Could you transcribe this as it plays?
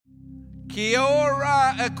Kia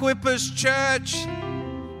ora, Equippers Church.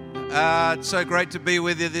 It's so great to be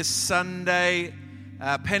with you this Sunday,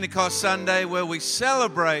 Pentecost Sunday, where we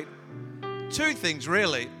celebrate two things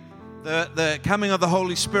really. The coming of the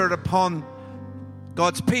Holy Spirit upon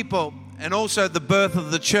God's people and also the birth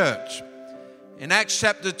of the church. In Acts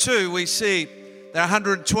chapter 2, we see that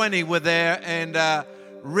 120 were there and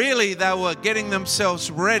really they were getting themselves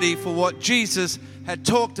ready for what Jesus had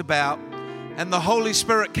talked about. And the Holy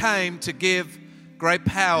Spirit came to give great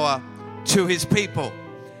power to His people.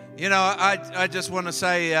 You know, I just want to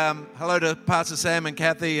say hello to Pastor Sam and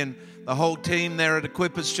Kathy and the whole team there at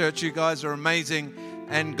Equippers Church. You guys are amazing.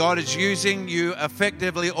 And God is using you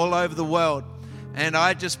effectively all over the world. And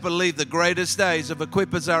I just believe the greatest days of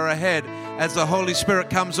Equippers are ahead as the Holy Spirit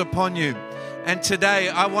comes upon you. And today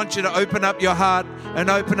I want you to open up your heart and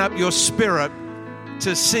open up your spirit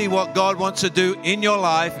to see what God wants to do in your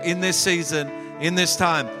life in this season, in this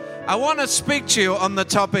time. I want to speak to you on the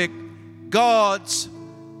topic, God's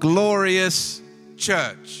glorious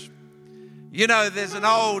church. You know, there's an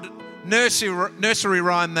old nursery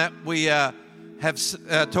rhyme that we have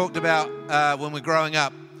talked about when we're growing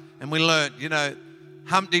up, and we learned, you know,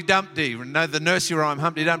 Humpty Dumpty. You know the nursery rhyme,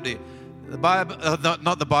 Humpty Dumpty. The Bible,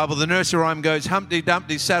 not the Bible, the nursery rhyme goes, Humpty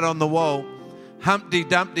Dumpty sat on the wall. Humpty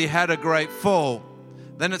Dumpty had a great fall.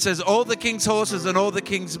 Then it says, all the king's horses and all the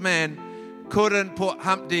king's men couldn't put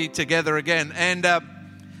Humpty together again. And I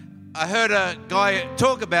heard a guy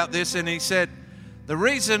talk about this, and he said, the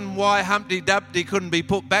reason why Humpty Dumpty couldn't be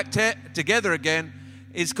put back together again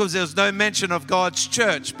is because there was no mention of God's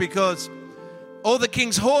church, because all the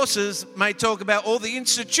king's horses may talk about all the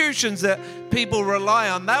institutions that people rely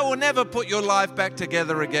on. They will never put your life back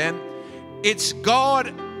together again. It's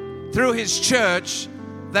God through His church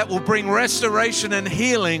that will bring restoration and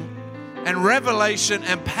healing and revelation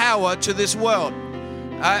and power to this world.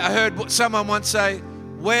 I heard someone once say,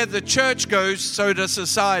 where the church goes, so does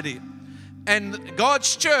society. And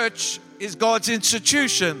God's church is God's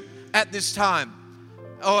institution at this time,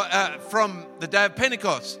 or from the day of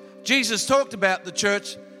Pentecost. Jesus talked about the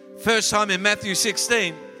church first time in Matthew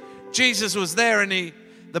 16. Jesus was there, and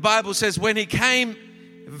the Bible says when He came,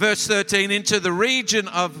 verse 13, into the region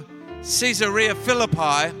of Caesarea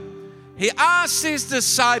Philippi, He asked His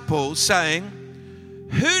disciples, saying,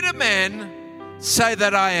 who do men say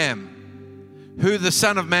that I am? Who the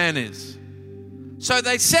Son of Man is? So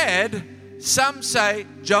they said, some say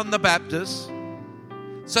John the Baptist.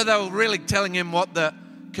 So they were really telling Him what the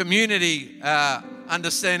community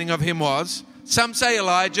understanding of Him was. Some say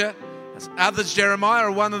Elijah, others Jeremiah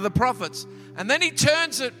or one of the prophets. And then He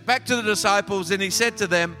turns it back to the disciples and He said to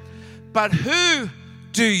them, but who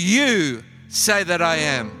do you say that I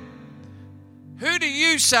am? Who do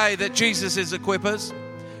you say that Jesus is, Equippers?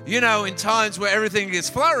 You know, in times where everything is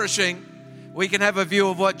flourishing, we can have a view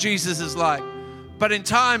of what Jesus is like. But in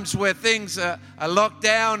times where things are locked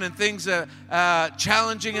down and things are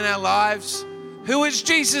challenging in our lives, who is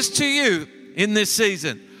Jesus to you in this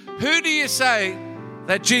season? Who do you say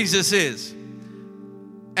that Jesus is?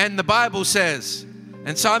 And the Bible says,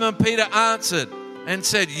 and Simon Peter answered and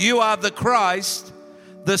said, you are the Christ,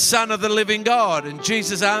 the Son of the living God. And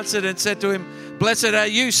Jesus answered and said to him, blessed are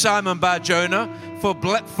you, Simon Bar-Jonah, for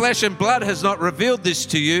flesh and blood has not revealed this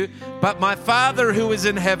to you, but my Father who is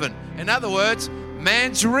in heaven. In other words,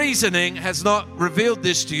 man's reasoning has not revealed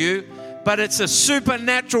this to you, but it's a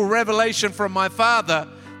supernatural revelation from my Father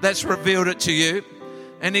that's revealed it to you.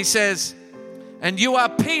 And He says, and you are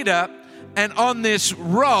Peter, and on this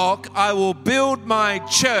rock I will build my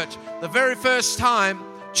church. The very first time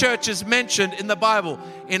church is mentioned in the Bible.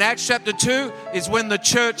 In Acts chapter 2 is when the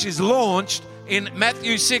church is launched. In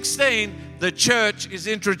Matthew 16, the church is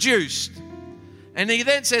introduced. And He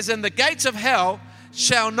then says, and the gates of hell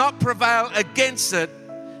shall not prevail against it.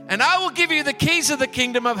 And I will give you the keys of the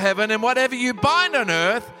kingdom of heaven, and whatever you bind on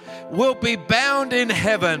earth will be bound in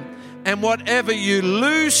heaven, and whatever you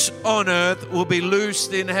loose on earth will be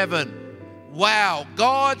loosed in heaven. Wow,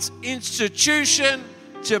 God's institution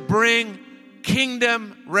to bring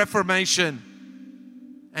kingdom reformation.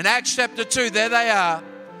 In Acts chapter 2, there they are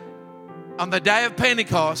on the day of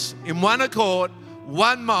Pentecost, in one accord,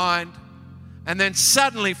 one mind, and then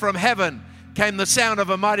suddenly from heaven came the sound of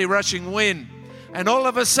a mighty rushing wind. And all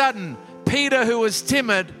of a sudden, Peter, who was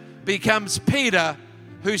timid, becomes Peter,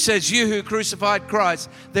 who says, you who crucified Christ.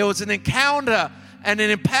 There was an encounter and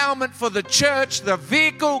an empowerment for the church, the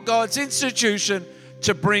vehicle, God's institution,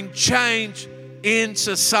 to bring change in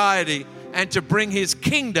society and to bring His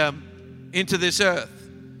kingdom into this earth.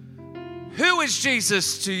 Who is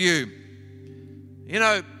Jesus to you? You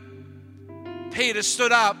know, Peter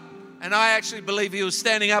stood up And I actually believe he was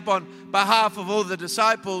standing up on behalf of all the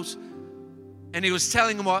disciples, and he was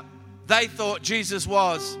telling them what they thought Jesus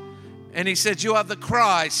was. And he said, you are the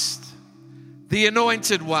Christ, the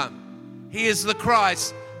anointed one. He is the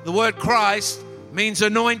Christ. The word Christ means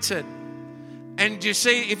anointed. And you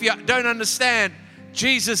see, if you don't understand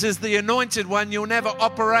Jesus is the anointed one, you'll never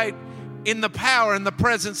operate in the power and the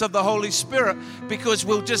presence of the Holy Spirit, because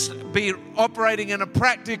we'll just be operating in a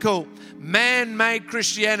practical, man-made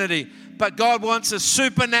Christianity. But God wants a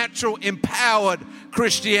supernatural, empowered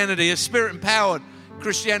Christianity, a spirit-empowered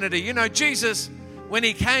Christianity. You know, Jesus, when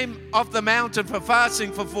he came off the mountain for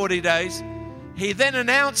fasting for 40 days, he then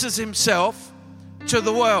announces himself to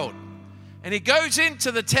the world. And he goes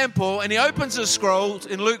into the temple and he opens the scrolls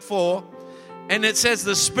in Luke 4, and it says,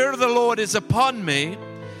 the Spirit of the Lord is upon me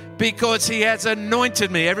because he has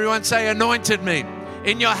anointed me. Everyone say, anointed me.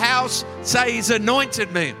 In your house, say, he's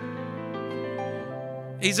anointed me.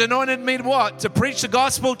 He's anointed me to what? To preach the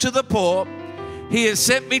gospel to the poor. He has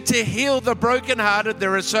sent me to heal the brokenhearted.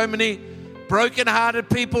 There are so many brokenhearted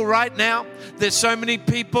people right now. There's so many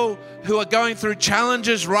people who are going through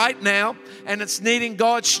challenges right now, and it's needing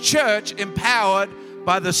God's church empowered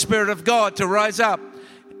by the Spirit of God to rise up.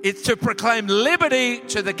 It's to proclaim liberty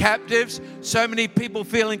to the captives. So many people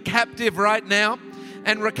feeling captive right now.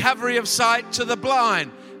 And recovery of sight to the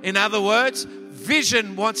blind. In other words,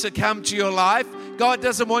 vision wants to come to your life. God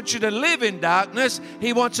doesn't want you to live in darkness.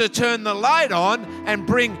 He wants to turn the light on and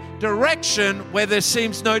bring direction where there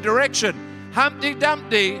seems no direction. Humpty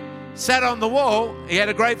Dumpty sat on the wall. He had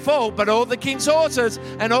a great fall, but all the king's horses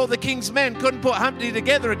and all the king's men couldn't put Humpty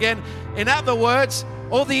together again. In other words,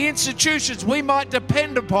 all the institutions we might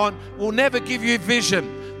depend upon will never give you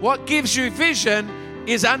vision. What gives you vision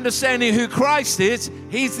is understanding who Christ is.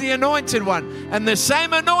 He's the anointed one. And the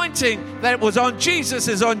same anointing that was on Jesus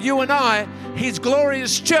is on you and I, his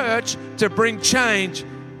glorious church, to bring change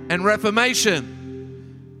and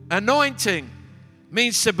reformation. Anointing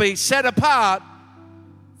means to be set apart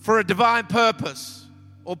for a divine purpose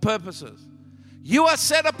or purposes. You are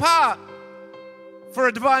set apart for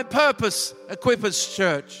a divine purpose, Equippers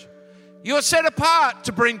Church. You're set apart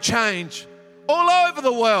to bring change all over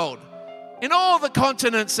the world, in all the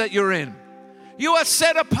continents that you're in. You are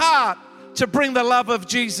set apart to bring the love of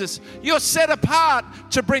Jesus. You're set apart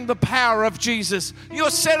to bring the power of Jesus. You're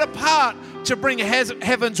set apart to bring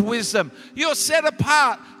heaven's wisdom. You're set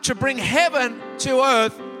apart to bring heaven to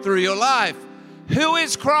earth through your life. Who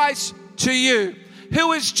is Christ to you?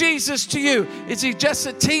 Who is Jesus to you? Is he just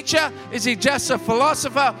a teacher? Is he just a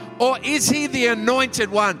philosopher? Or is he the anointed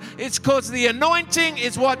one? It's because the anointing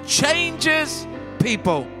is what changes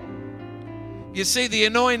people. You see, the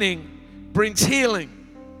anointing brings healing.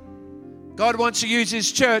 God wants to use his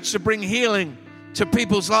church to bring healing to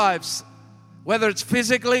people's lives, whether it's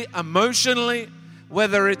physically, emotionally,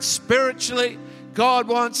 whether it's spiritually. God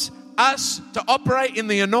wants us to operate in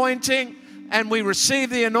the anointing, and we receive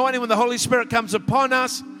the anointing when the Holy Spirit comes upon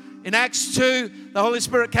us. In Acts 2, the Holy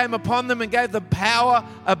Spirit came upon them and gave them power,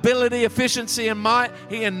 ability, efficiency, and might.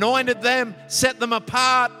 He anointed them, set them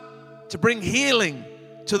apart to bring healing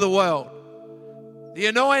to the world. The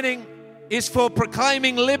anointing is for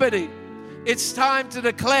proclaiming liberty. It's time to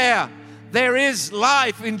declare there is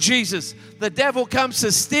life in Jesus. The devil comes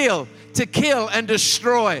to steal, to kill, and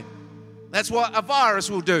destroy. That's what a virus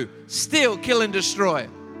will do. Steal, kill, and destroy.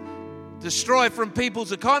 Destroy from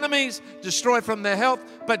people's economies, destroy from their health.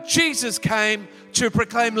 But Jesus came to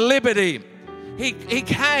proclaim liberty. He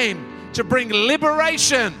came to bring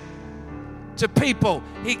liberation to people.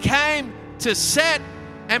 He came to set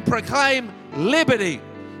and proclaim liberty.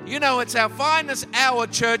 You know, it's our finest hour,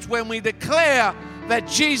 church, when we declare that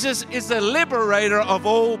Jesus is the liberator of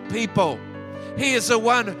all people. He is the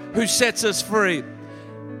one who sets us free.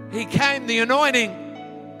 He came, the anointing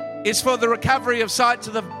is for the recovery of sight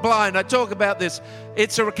to the blind. I talk about this.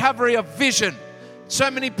 It's a recovery of vision. So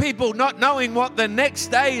many people not knowing what the next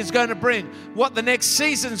day is going to bring, what the next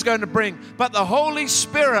season is going to bring. But the Holy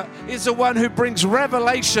Spirit is the one who brings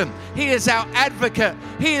revelation. He is our advocate.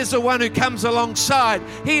 He is the one who comes alongside.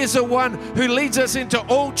 He is the one who leads us into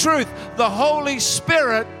all truth. The Holy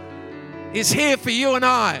Spirit is here for you and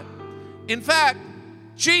I. In fact,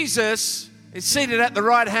 Jesus is seated at the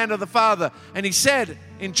right hand of the Father. And he said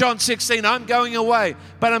in John 16, I'm going away,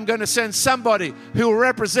 but I'm going to send somebody who will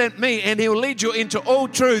represent me, and he will lead you into all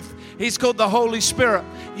truth. He's called the Holy Spirit.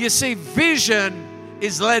 You see, vision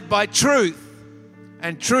is led by truth,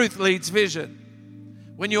 and truth leads vision.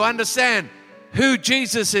 When you understand who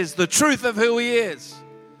Jesus is, the truth of who he is,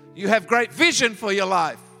 you have great vision for your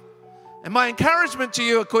life. And my encouragement to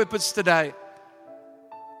you, Equippers, today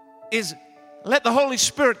is let the Holy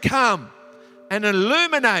Spirit come and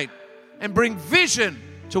illuminate and bring vision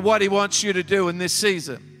to what He wants you to do in this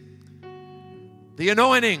season. The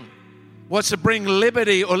anointing was to bring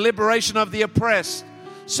liberty or liberation of the oppressed.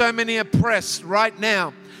 So many oppressed right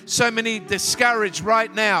now. So many discouraged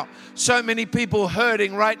right now. So many people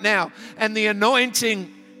hurting right now. And the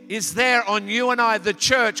anointing is there on you and I, the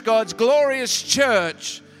church, God's glorious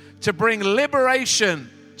church, to bring liberation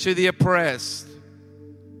to the oppressed.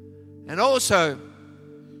 And also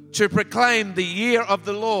to proclaim the year of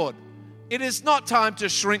the Lord. It is not time to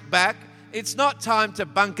shrink back. It's not time to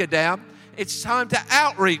bunker down. It's time to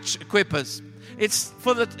outreach, equippers.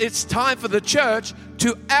 It's time for the church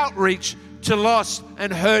to outreach to lost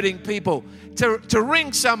and hurting people, to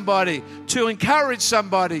ring somebody, to encourage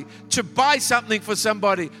somebody, to buy something for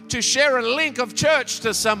somebody, to share a link of church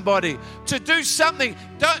to somebody, to do something.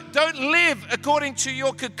 Don't live according to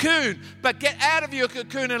your cocoon, but get out of your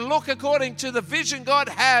cocoon and look according to the vision God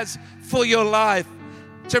has for your life,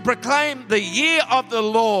 to proclaim the year of the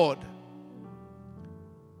Lord.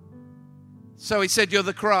 So He said, you're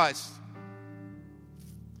the Christ.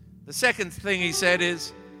 The second thing He said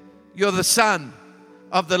is, you're the Son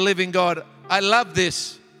of the living God. I love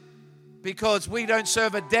this because we don't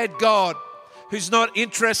serve a dead God who's not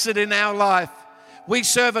interested in our life. We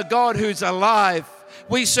serve a God who's alive.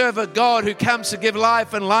 We serve a God who comes to give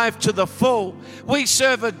life and life to the full. We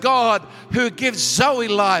serve a God who gives Zoe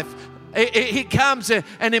life. He comes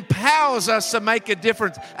and empowers us to make a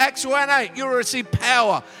difference. Acts 1:8, you will receive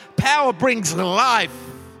power. Power brings life.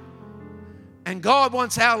 And God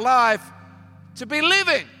wants our life to be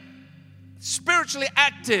living, spiritually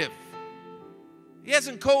active. He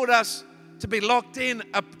hasn't called us to be locked in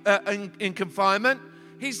confinement.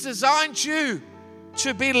 He's designed you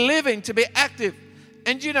to be living, to be active.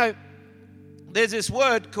 And you know, there's this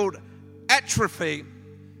word called atrophy,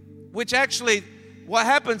 which actually, what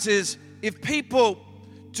happens is, if people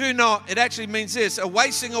do not, it actually means this, a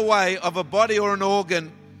wasting away of a body or an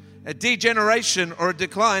organ, a degeneration or a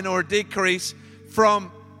decline or a decrease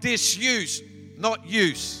from disuse, not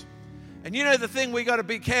use. And you know the thing we got to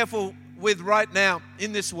be careful with right now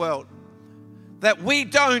in this world, that we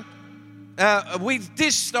don't, we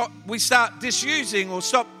start disusing or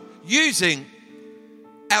stop using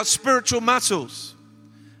our spiritual muscles.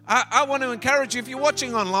 I want to encourage you, if you're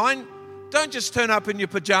watching online, don't just turn up in your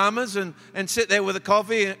pajamas and sit there with a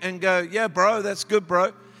coffee and go, yeah, bro, that's good,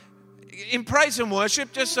 bro. In praise and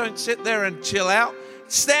worship, just don't sit there and chill out.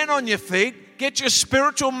 Stand on your feet. Get your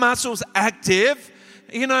spiritual muscles active.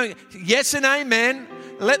 You know, yes and amen.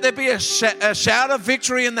 Let there be a shout of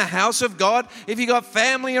victory in the house of God. If you got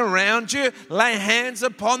family around you, lay hands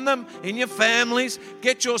upon them in your families.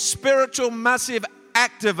 Get your spiritual muscle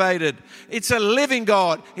activated. It's a living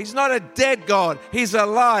God. He's not a dead God. He's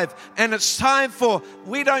alive. And it's time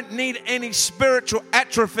we don't need any spiritual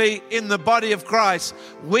atrophy in the body of Christ.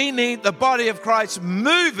 We need the body of Christ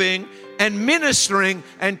moving and ministering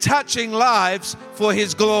and touching lives for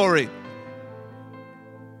His glory.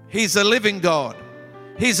 He's a living God.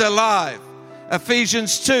 He's alive.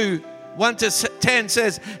 Ephesians 2:1-10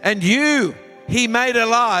 says, and you He made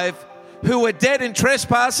alive, who were dead in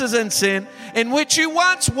trespasses and sin, in which you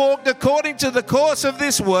once walked according to the course of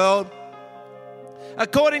this world,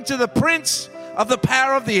 according to the prince of the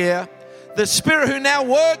power of the air, the spirit who now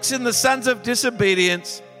works in the sons of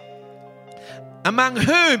disobedience, among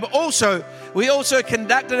whom we also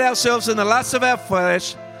conducted ourselves in the lusts of our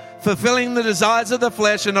flesh, fulfilling the desires of the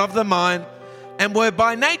flesh and of the mind, and were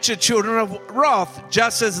by nature children of wrath,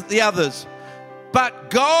 just as the others.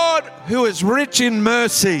 But God, who is rich in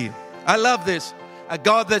mercy, I love this. A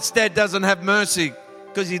God that's dead doesn't have mercy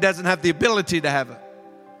because He doesn't have the ability to have it.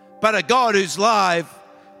 But a God who's live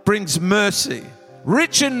brings mercy.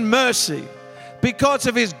 Rich in mercy because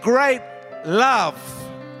of His great love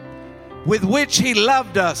with which He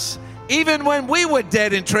loved us, even when we were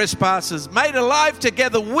dead in trespasses, made alive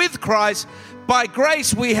together with Christ. By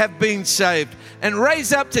grace we have been saved, and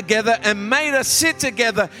raised up together and made us sit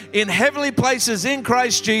together in heavenly places in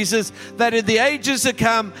Christ Jesus, that in the ages to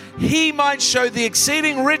come He might show the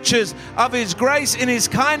exceeding riches of His grace in His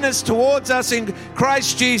kindness towards us in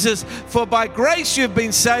Christ Jesus. For by grace you've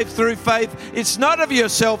been saved through faith. It's not of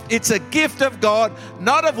yourself, it's a gift of God,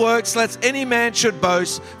 not of works, lest any man should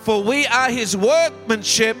boast. For we are His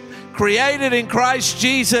workmanship, created in Christ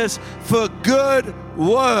Jesus for good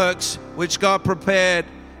works, which God prepared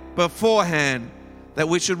beforehand that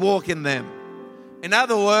we should walk in them. In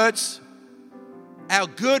other words, our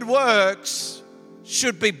good works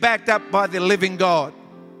should be backed up by the living God.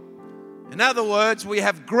 In other words, we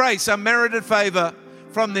have grace, unmerited favor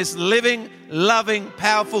from this living, loving,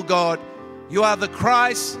 powerful God. You are the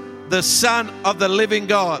Christ, the Son of the living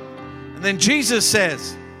God. And then Jesus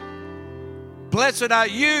says, blessed are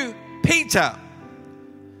you, Peter.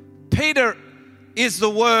 Peter is the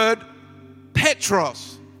word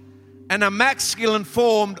Petros, and a masculine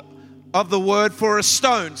form of the word for a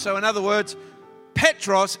stone. So in other words,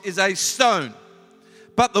 Petros is a stone.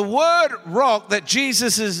 But the word rock that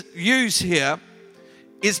Jesus has used here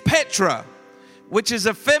is Petra, which is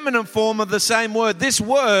a feminine form of the same word. This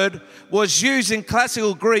word was used in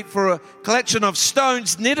classical Greek for a collection of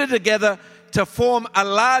stones knitted together to form a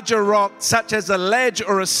larger rock, such as a ledge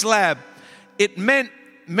or a slab. It meant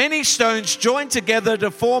many stones joined together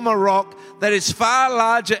to form a rock that is far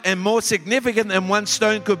larger and more significant than one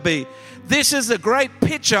stone could be. This is a great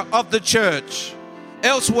picture of the church.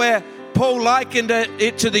 Elsewhere, Paul likened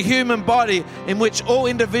it to the human body, in which all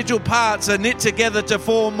individual parts are knit together to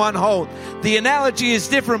form one whole. The analogy is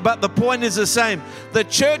different, but the point is the same. The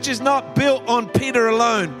church is not built on Peter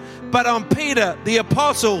alone, but on Peter, the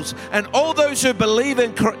apostles, and all those who believe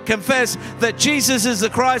and confess that Jesus is the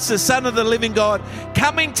Christ, the Son of the living God,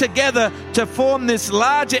 coming together to form this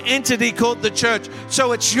larger entity called the church.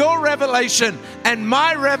 So it's your revelation and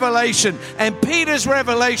my revelation and Peter's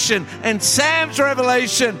revelation and Sam's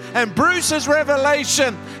revelation and Bruce's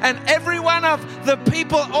revelation and every one of the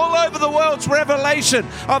people all over the world's revelation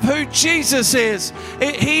of who Jesus is.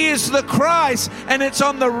 He is the Christ, and it's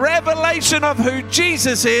on the revelation of who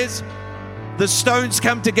Jesus is. The stones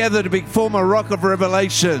come together to form a rock of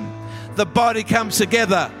revelation. The body comes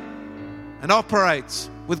together and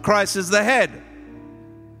operates with Christ as the head.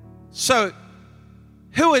 So,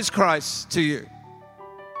 who is Christ to you?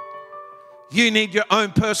 You need your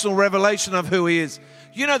own personal revelation of who He is.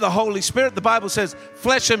 You know the Holy Spirit, the Bible says,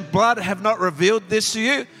 flesh and blood have not revealed this to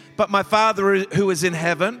you, but my Father who is in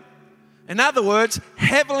heaven. In other words,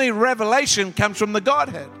 heavenly revelation comes from the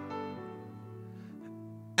Godhead.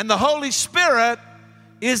 And the Holy Spirit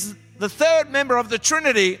is the third member of the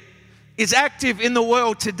Trinity, is active in the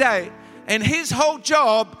world today. And His whole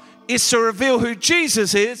job is to reveal who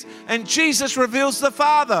Jesus is, and Jesus reveals the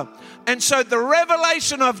Father. And so the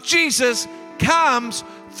revelation of Jesus comes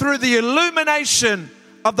through the illumination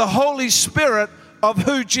of the Holy Spirit of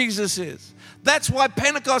who Jesus is. That's why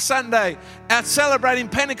Pentecost Sunday, our celebrating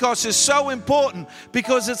Pentecost, is so important,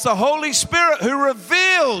 because it's the Holy Spirit who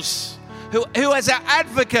reveals, who is our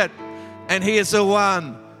advocate, and He is the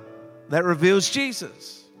one that reveals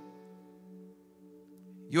Jesus.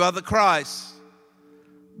 You are the Christ,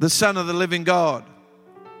 the Son of the living God.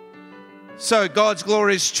 So God's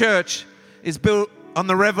glorious church is built on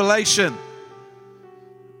the revelation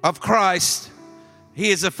of Christ.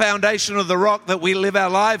 He is the foundation of the rock that we live our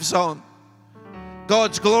lives on.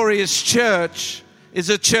 God's glorious church is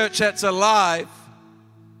a church that's alive.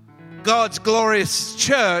 God's glorious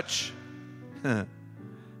church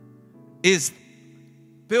is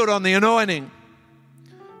built on the anointing.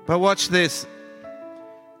 But watch this.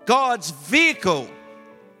 God's vehicle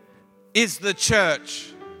is the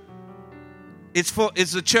church. It's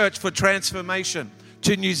the church for transformation.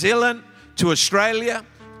 To New Zealand, to Australia,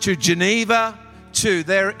 to Geneva, to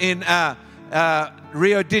there in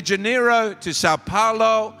Rio de Janeiro, to Sao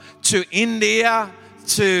Paulo, to India,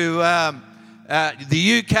 to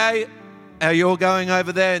the UK. Are you all going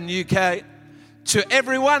over there in the UK? To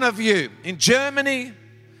every one of you in Germany,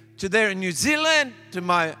 to there in New Zealand, to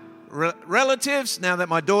my relatives. Now that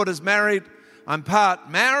my daughter's married, I'm part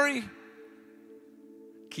Maori.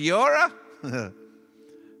 Kia ora.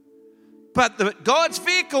 But God's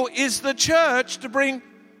vehicle is the church to bring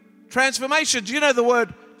transformation. Do you know the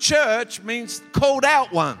word church means called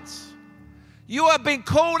out ones? You are being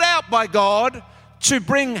called out by God to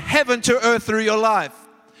bring heaven to earth through your life.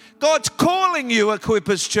 God's calling you,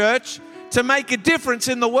 Equippers Church, to make a difference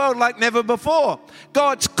in the world like never before.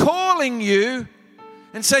 God's calling you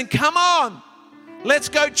and saying, come on, let's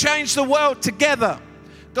go change the world together.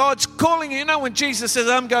 God's calling you. You know when Jesus says,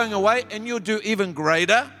 I'm going away and you'll do even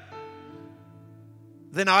greater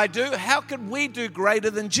than I do, how could we do greater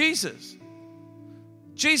than Jesus?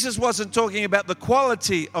 Jesus wasn't talking about the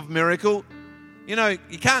quality of miracle. You know,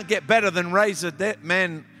 you can't get better than raise a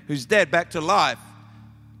man who's dead back to life.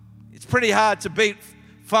 It's pretty hard to beat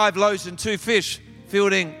 5 loaves and 2 fish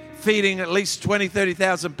feeding at least 20,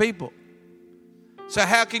 30,000 people. So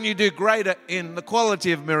how can you do greater in the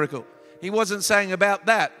quality of miracle? He wasn't saying about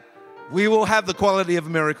that. We will have the quality of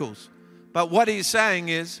miracles. But what he's saying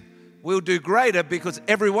is we'll do greater because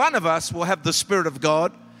every one of us will have the Spirit of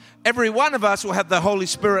God. Every one of us will have the Holy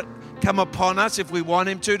Spirit come upon us if we want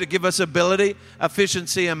Him to give us ability,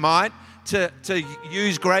 efficiency, and might to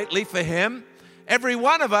use greatly for Him. every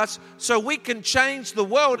one of us, so we can change the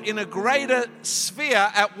world in a greater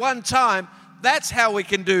sphere at one time. That's how we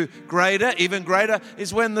can do greater, even greater,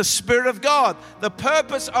 is when the Spirit of God, the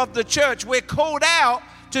purpose of the church, we're called out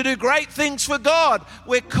to do great things for God.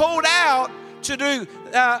 We're called out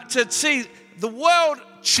to see the world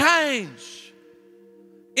change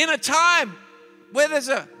in a time where there's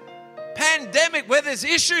a pandemic, where there's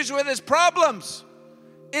issues, where there's problems.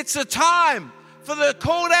 It's a time for the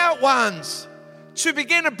called out ones to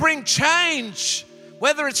begin to bring change,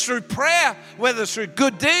 whether it's through prayer, whether it's through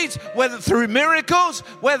good deeds, whether through miracles,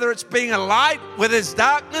 whether it's being a light where there's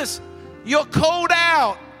darkness. You're called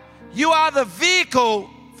out. You are the vehicle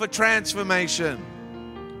for transformation.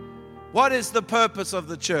 What is the purpose of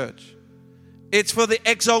the church? It's for the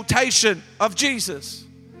exaltation of Jesus.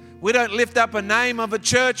 We don't lift up a name of a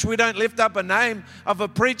church. We don't lift up a name of a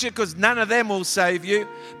preacher, because none of them will save you.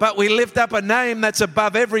 But we lift up a name that's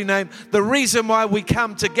above every name. The reason why we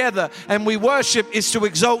come together and we worship is to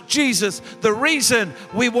exalt Jesus. The reason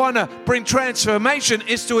we want to bring transformation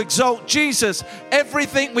is to exalt Jesus.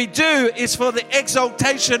 Everything we do is for the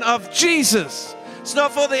exaltation of Jesus. It's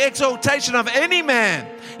not for the exaltation of any man.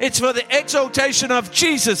 It's for the exaltation of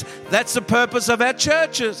Jesus. That's the purpose of our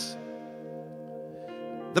churches.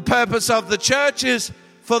 The purpose of the church is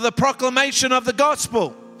for the proclamation of the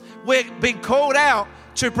gospel. We're being called out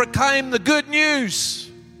to proclaim the good news.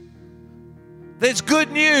 There's good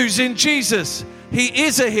news in Jesus. He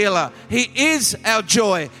is a healer. He is our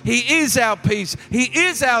joy. He is our peace. He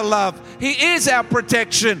is our love. He is our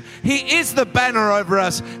protection. He is the banner over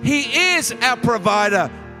us. He is our provider.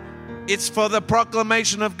 It's for the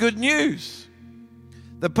proclamation of good news.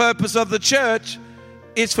 The purpose of the church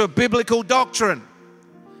is for biblical doctrine.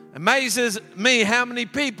 Amazes me how many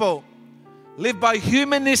people live by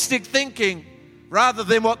humanistic thinking rather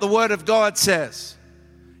than what the Word of God says.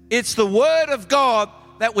 It's the Word of God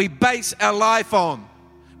that we base our life on.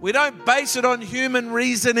 We don't base it on human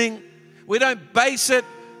reasoning. We don't base it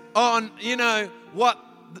on, what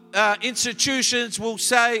institutions will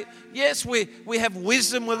say. Yes, we have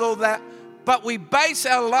wisdom with all that, but we base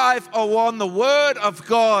our life on the Word of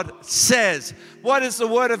God says. What does the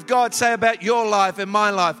Word of God say about your life and my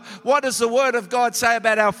life? What does the Word of God say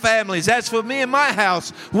about our families? As for me and my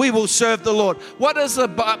house, we will serve the Lord. What does the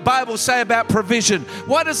Bible say about provision?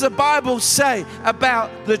 What does the Bible say about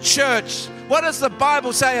the church? What does the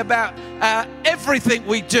Bible say about everything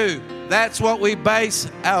we do? That's what we base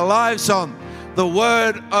our lives on. The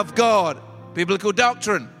Word of God. Biblical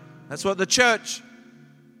doctrine. That's what the church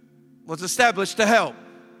was established to help.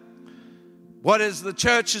 What is the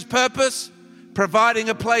church's purpose? Providing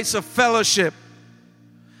a place of fellowship.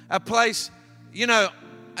 A place,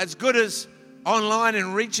 as good as online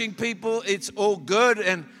and reaching people, it's all good.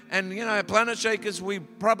 And at Planet Shakers, we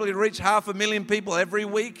probably reach 500,000 people every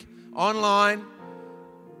week online.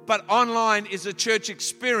 But online is a church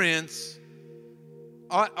experience.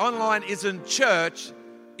 Online isn't church.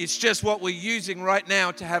 It's just what we're using right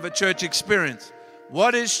now to have a church experience.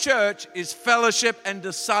 What is church is fellowship and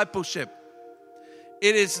discipleship.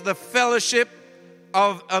 It is the fellowship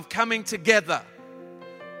of coming together.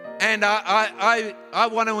 And I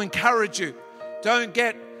want to encourage you, don't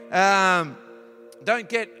get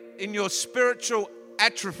in your spiritual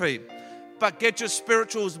atrophy, but get your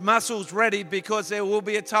spiritual muscles ready, because there will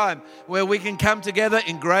be a time where we can come together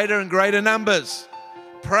in greater and greater numbers.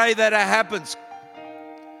 Pray that it happens.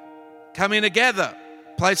 Coming together,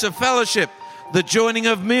 place of fellowship, the joining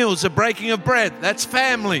of meals, the breaking of bread, that's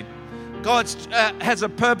family. God has a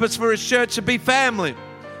purpose for His church to be family.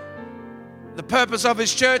 The purpose of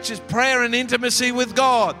His church is prayer and intimacy with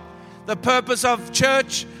God. The purpose of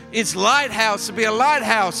church is lighthouse, to be a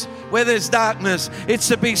lighthouse where there's darkness. It's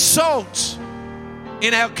to be salt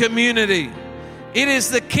in our community. It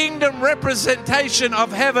is the kingdom representation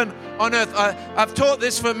of heaven on earth. I've taught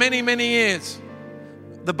this for many, many years.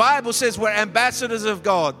 The Bible says we're ambassadors of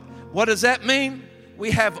God. What does that mean?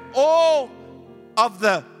 We have all of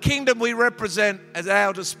the kingdom we represent at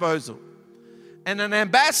our disposal. And an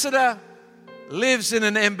ambassador lives in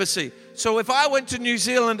an embassy. So if I went to New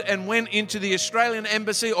Zealand and went into the Australian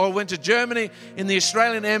embassy, or went to Germany in the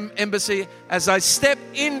Australian embassy, as I step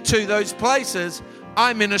into those places,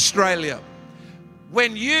 I'm in Australia.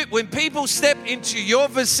 When people step into your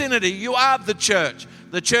vicinity, you are the church.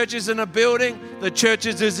 The church isn't a building. The church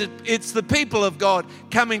it's the people of God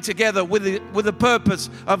coming together with the purpose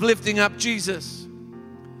of lifting up Jesus.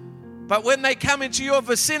 But when they come into your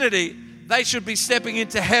vicinity, they should be stepping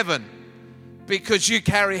into heaven, because you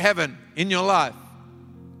carry heaven in your life.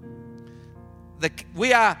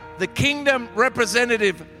 We are the kingdom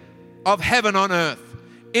representative of heaven on earth.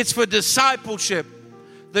 It's for discipleship.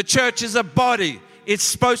 The church is a body. It's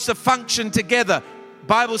supposed to function together.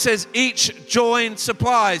 Bible says each joint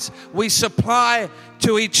supplies. We supply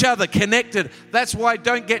to each other, connected. That's why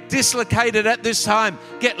don't get dislocated at this time.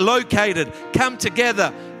 Get located. Come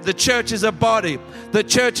together. The church is a body. The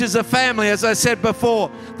church is a family, as I said before.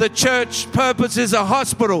 The church purpose is a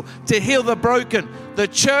hospital to heal the broken. The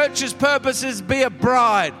church's purpose is be a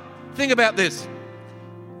bride. Think about this.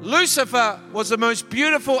 Lucifer was the most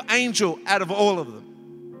beautiful angel out of all of them.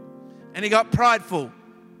 And he got prideful.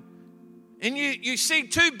 And you see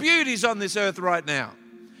two beauties on this earth right now.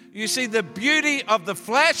 You see the beauty of the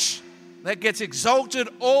flesh that gets exalted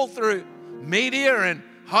all through media and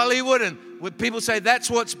Hollywood, and when people say that's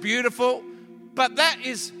what's beautiful. But that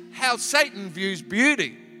is how Satan views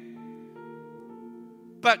beauty.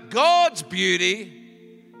 But God's beauty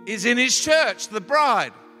is in his church, the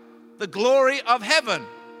bride, the glory of heaven.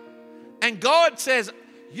 And God says,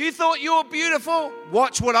 you thought you were beautiful?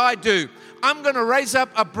 Watch what I do. I'm going to raise up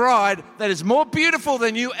a bride that is more beautiful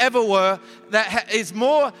than you ever were, that is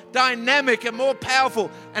more dynamic and more powerful.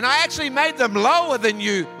 And I actually made them lower than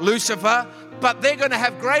you, Lucifer, but they're going to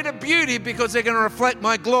have greater beauty because they're going to reflect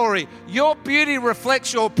my glory. Your beauty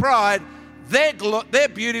reflects your pride. Their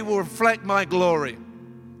beauty will reflect my glory.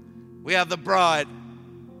 We are the bride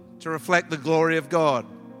to reflect the glory of God.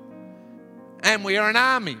 And we are an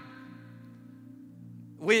army.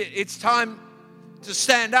 It's time to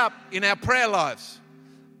stand up in our prayer lives.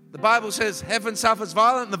 The Bible says heaven suffers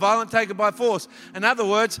violence and the violent take it by force. In other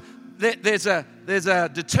words, there's a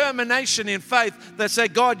determination in faith that say,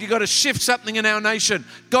 God, you've got to shift something in our nation.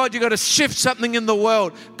 God, you've got to shift something in the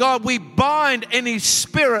world. God, we bind any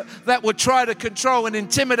spirit that would try to control and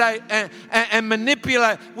intimidate and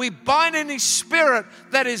manipulate. We bind any spirit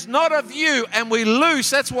that is not of you and we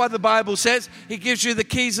loose. That's why the Bible says he gives you the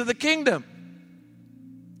keys of the kingdom.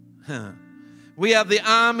 We are the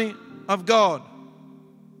army of God.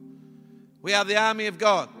 We are the army of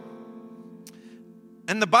God.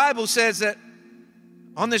 And the Bible says that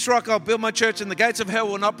on this rock I'll build my church and the gates of hell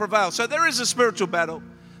will not prevail. So there is a spiritual battle.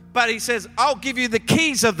 But he says, I'll give you the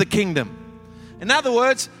keys of the kingdom. In other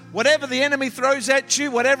words, whatever the enemy throws at you,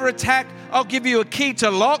 whatever attack, I'll give you a key to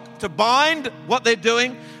lock, to bind what they're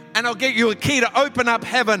doing. And I'll give you a key to open up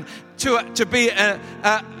heaven to be a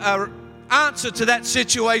answer to that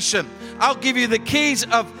situation. I'll give you the keys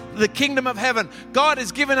of the kingdom of heaven. God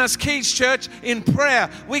has given us keys, church, in prayer.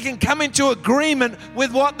 We can come into agreement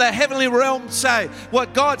with what the heavenly realms say,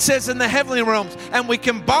 what God says in the heavenly realms, and we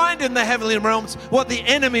can bind in the heavenly realms what the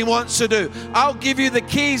enemy wants to do. I'll give you the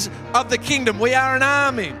keys of the kingdom. We are an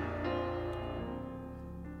army.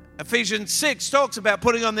 Ephesians 6 talks about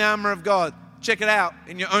putting on the armor of God. Check it out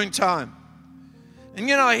in your own time. And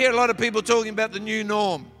you know, I hear a lot of people talking about the new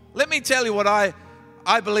norm. Let me tell you what I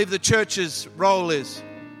believe the church's role is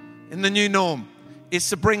in the new norm. It's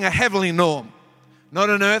to bring a heavenly norm. Not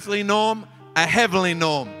an earthly norm, a heavenly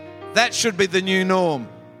norm. That should be the new norm.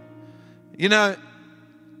 You know,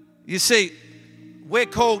 you see, we're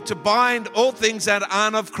called to bind all things that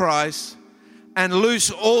aren't of Christ and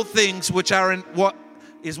loose all things which are in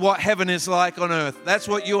what heaven is like on earth. That's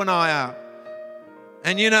what you and I are.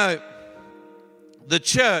 And you know, the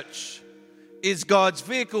church is God's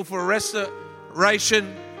vehicle for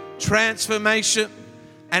restoration, transformation,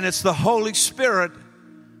 and it's the Holy Spirit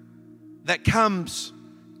that comes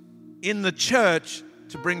in the church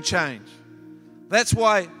to bring change. That's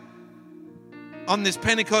why on this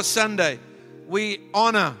Pentecost Sunday, we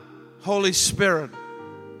honor Holy Spirit.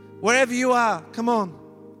 Wherever you are, come on.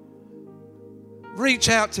 Reach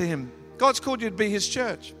out to Him. God's called you to be His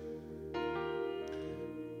church.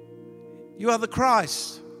 You are the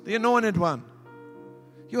Christ, the Anointed One.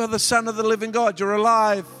 You are the Son of the living God. You're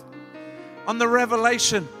alive. On the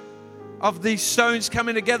revelation of these stones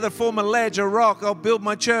coming together, form a ledge, a rock, I'll build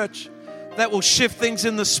my church. That will shift things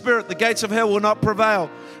in the spirit. The gates of hell will not prevail.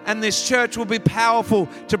 And this church will be powerful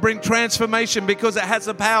to bring transformation because it has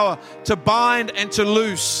the power to bind and to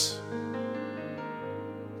loose.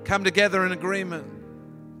 Come together in agreement.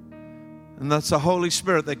 And that's the Holy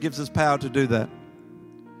Spirit that gives us power to do that.